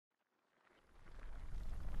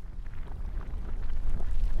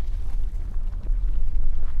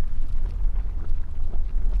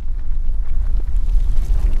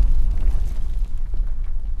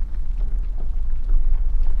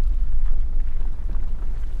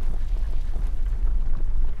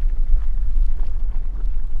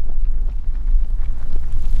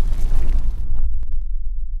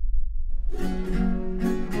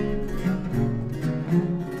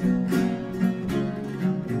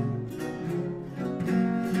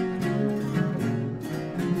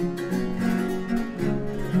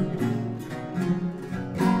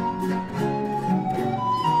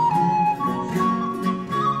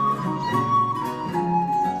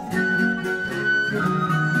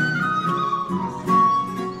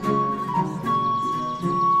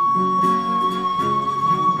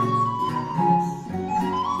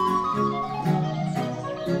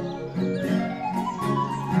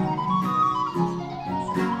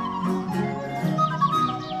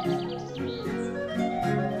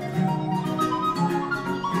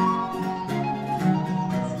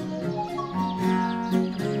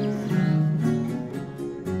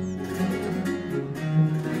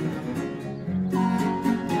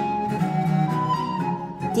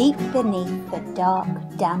Deep beneath the dark,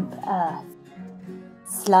 damp earth,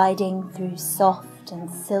 sliding through soft and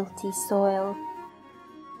silty soil,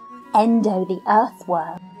 Endo the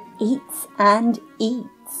Earthworm eats and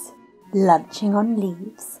eats, lunching on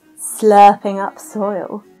leaves, slurping up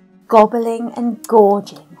soil, gobbling and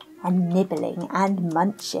gorging, and nibbling and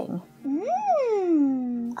munching.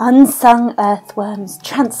 Unsung earthworms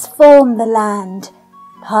transform the land,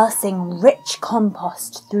 passing rich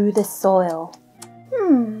compost through the soil.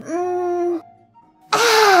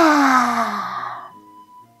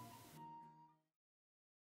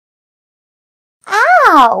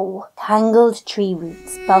 Ow! Tangled tree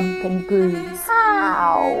roots bump and bruise.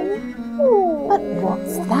 Ow! Ooh. But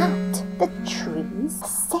what's that? The trees are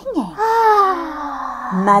singing.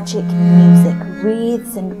 Magic music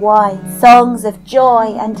wreathes and winds. Songs of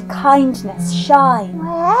joy and kindness shine.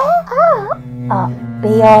 Where? Up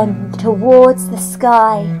beyond, towards the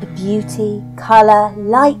sky, to beauty, colour,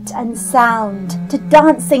 light and sound, to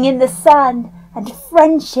dancing in the sun and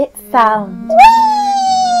friendship found. Whee!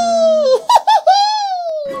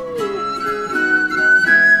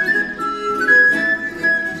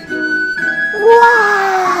 Wow!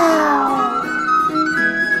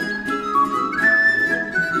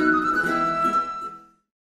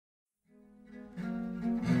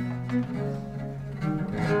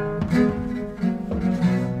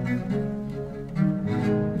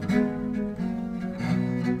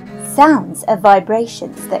 Sounds are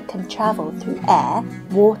vibrations that can travel through air,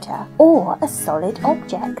 water, or a solid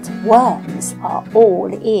object. Worms are all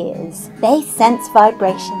ears. They sense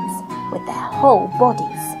vibrations with their whole bodies.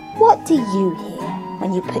 What do you hear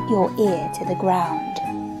when you put your ear to the ground?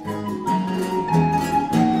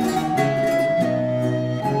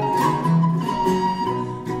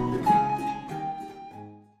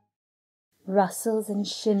 Rustles and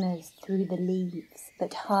shimmers through the leaves,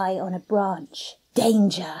 but high on a branch.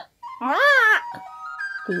 Danger!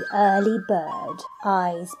 The early bird,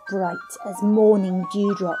 eyes bright as morning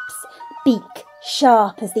dewdrops, beak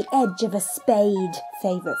sharp as the edge of a spade.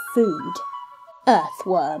 Favourite food?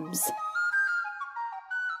 Earthworms.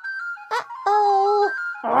 Uh-oh!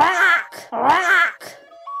 Quack! Quack!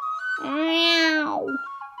 Meow!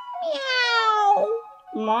 Meow!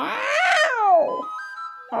 Meow!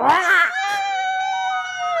 Quack!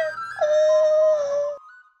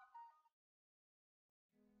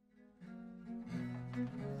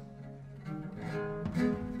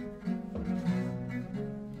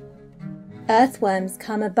 Earthworms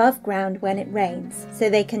come above ground when it rains, so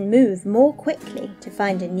they can move more quickly to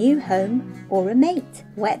find a new home or a mate.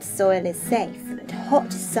 Wet soil is safe, but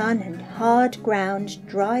hot sun and hard ground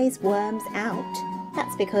dries worms out.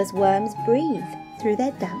 That's because worms breathe through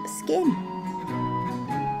their damp skin.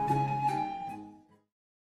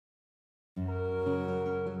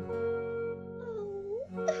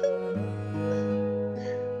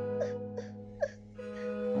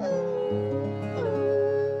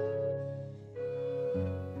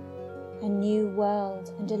 A new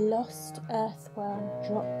world and a lost earthworm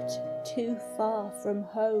dropped too far from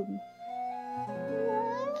home.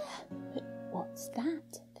 But what's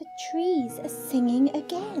that? The trees are singing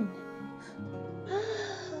again.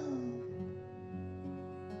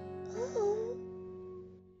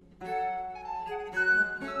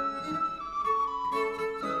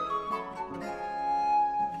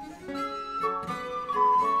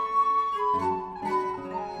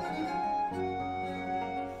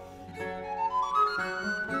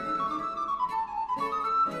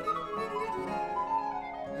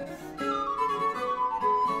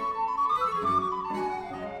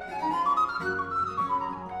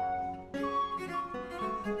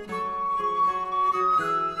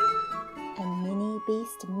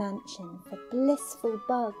 Minibeast mansion for blissful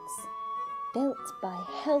bugs, built by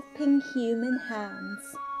helping human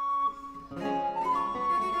hands.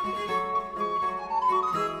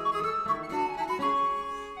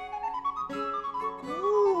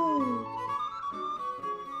 Ooh.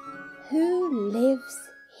 Who lives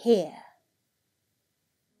here?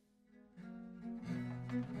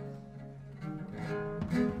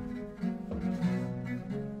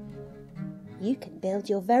 You can build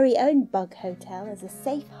your very own bug hotel as a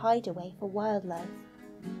safe hideaway for wildlife.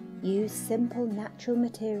 Use simple natural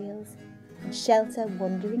materials and shelter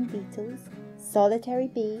wandering beetles, solitary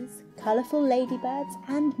bees, colourful ladybirds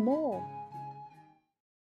and more.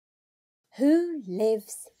 Who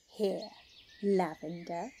lives here?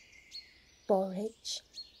 Lavender, borage,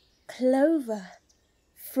 clover,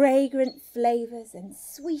 fragrant flavours and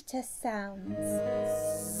sweeter sounds.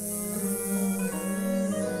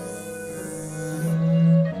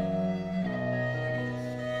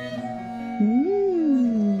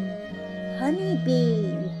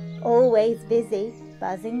 Honeybee, always busy,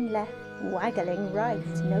 buzzing left, waggling right.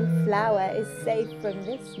 No flower is safe from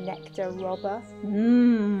this nectar robber.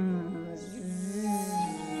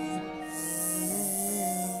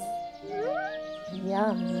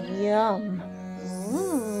 Yum, yum.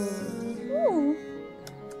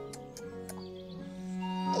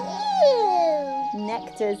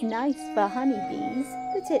 Nectar's nice for honeybees,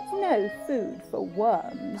 but it's no food for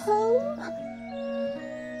worms.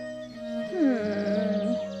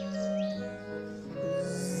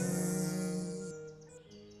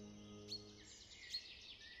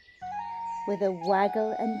 With a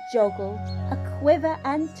waggle and joggle, a quiver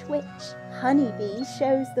and twitch, Honeybee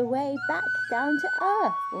shows the way back down to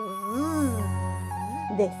earth.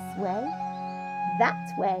 This way,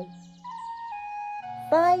 that way.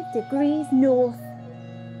 5 degrees north.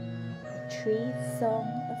 The tree's song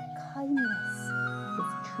of kindness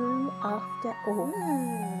is true after all.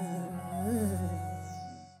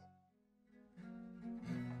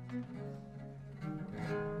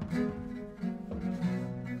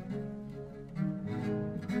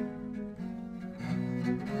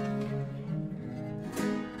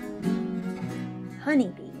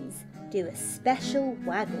 Honeybees do a special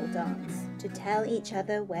waggle dance to tell each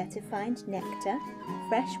other where to find nectar,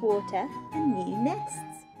 fresh water and new nests.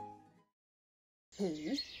 Who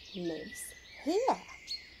lives here?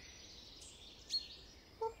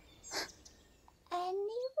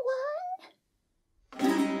 Anyone?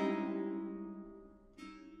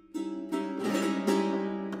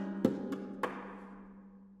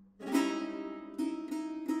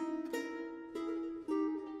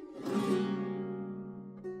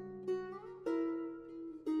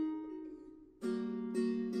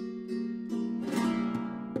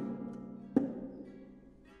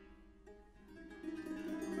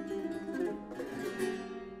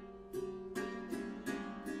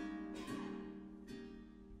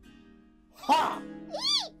 Ha!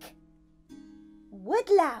 Eek!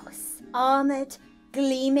 Woodlouse, armoured,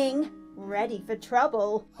 gleaming, ready for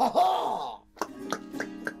trouble. Ha ha!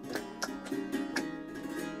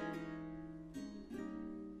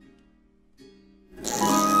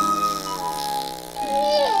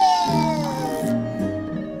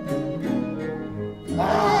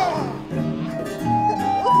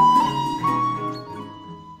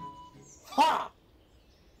 Ha!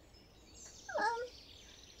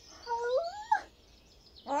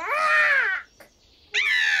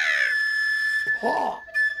 Ha!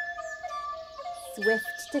 Swift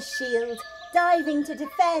to shield, diving to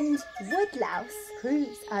defend, Woodlouse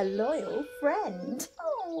proves a loyal friend.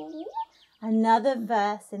 Oh. Another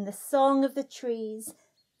verse in the song of the trees,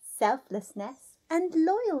 selflessness and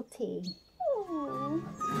loyalty.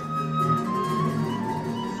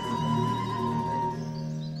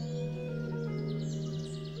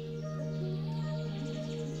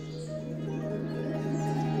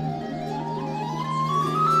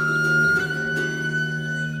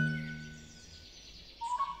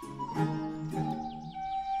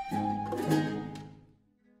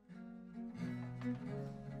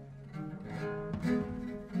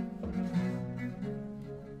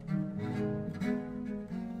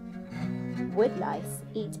 Woodlice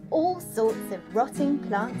eat all sorts of rotting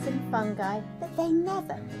plants and fungi, but they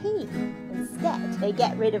never pee. Instead, they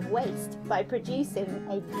get rid of waste by producing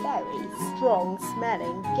a very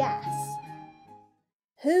strong-smelling gas.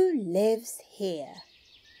 Who lives here?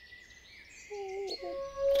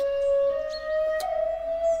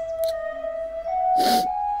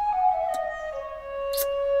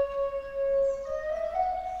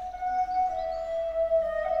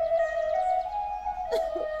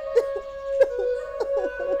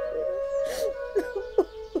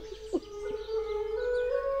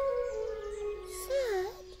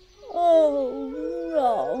 Oh,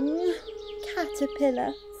 wrong.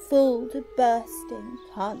 Caterpillar, full to bursting,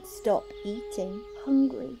 can't stop eating,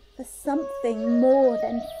 hungry for something more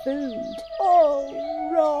than food. Oh,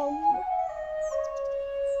 wrong.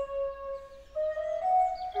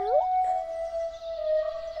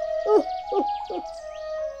 Help?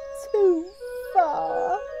 Too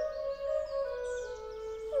far.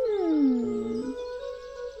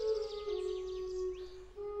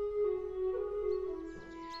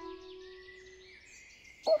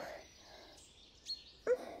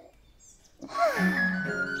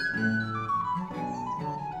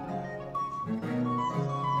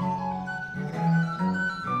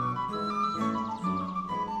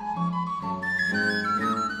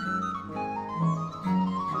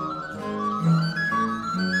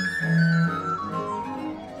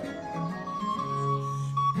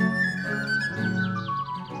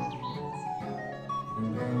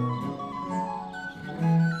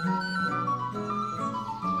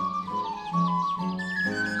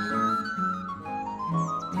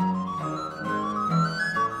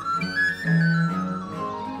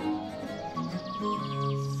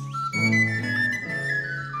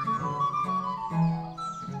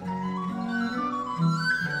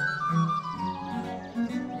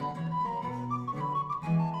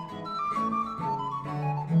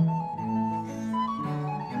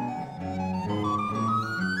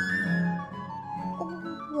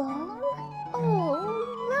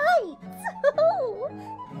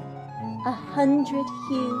 100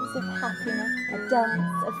 hues of happiness, a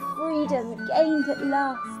dance of freedom gained at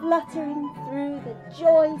last, fluttering through the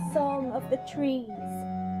joy song of the trees.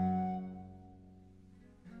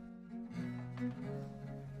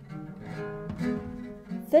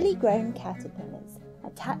 Fully grown caterpillars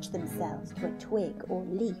attach themselves to a twig or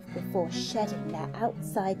leaf before shedding their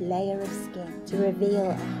outside layer of skin to reveal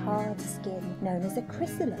a hard skin known as a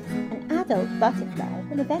chrysalis. An adult butterfly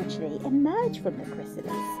will eventually emerge from the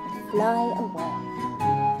chrysalis and fly away.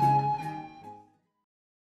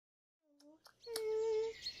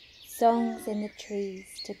 Songs in the trees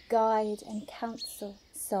to guide and counsel,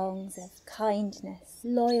 songs of kindness,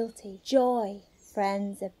 loyalty, joy,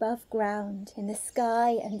 friends above ground, in the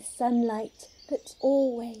sky and sunlight, but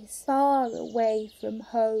always far away from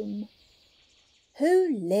home. Who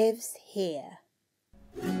lives here?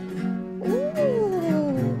 Ooh.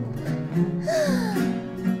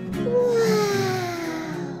 Wow!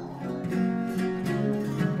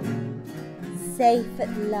 Safe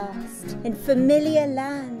at last, in familiar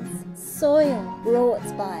lands, soil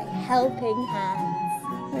brought by helping hands.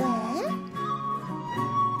 Where?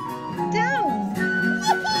 Down!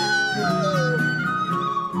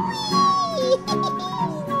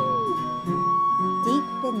 Deep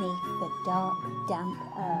beneath the dark, damp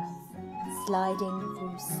earth, sliding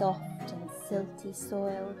through soft and silty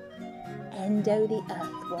soil, Endo the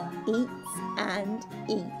Earthworm eats and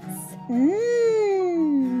eats.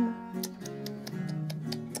 Mmm!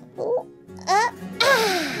 Oh,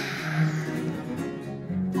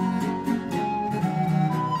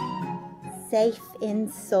 Safe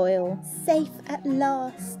in soil, safe at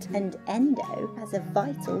last, and Endo has a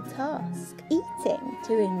vital task, eating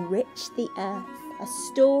to enrich the earth, a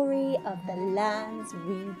story of the land's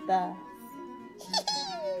rebirth.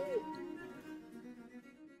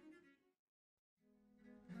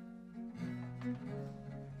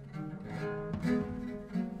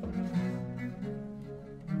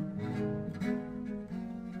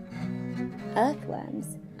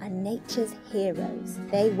 Earthworms are nature's heroes.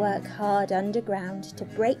 They work hard underground to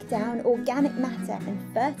break down organic matter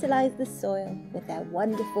and fertilize the soil with their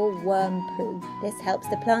wonderful worm poo. This helps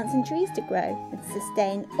the plants and trees to grow and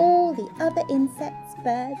sustain all the other insects,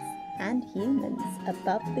 birds, and humans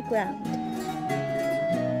above the ground.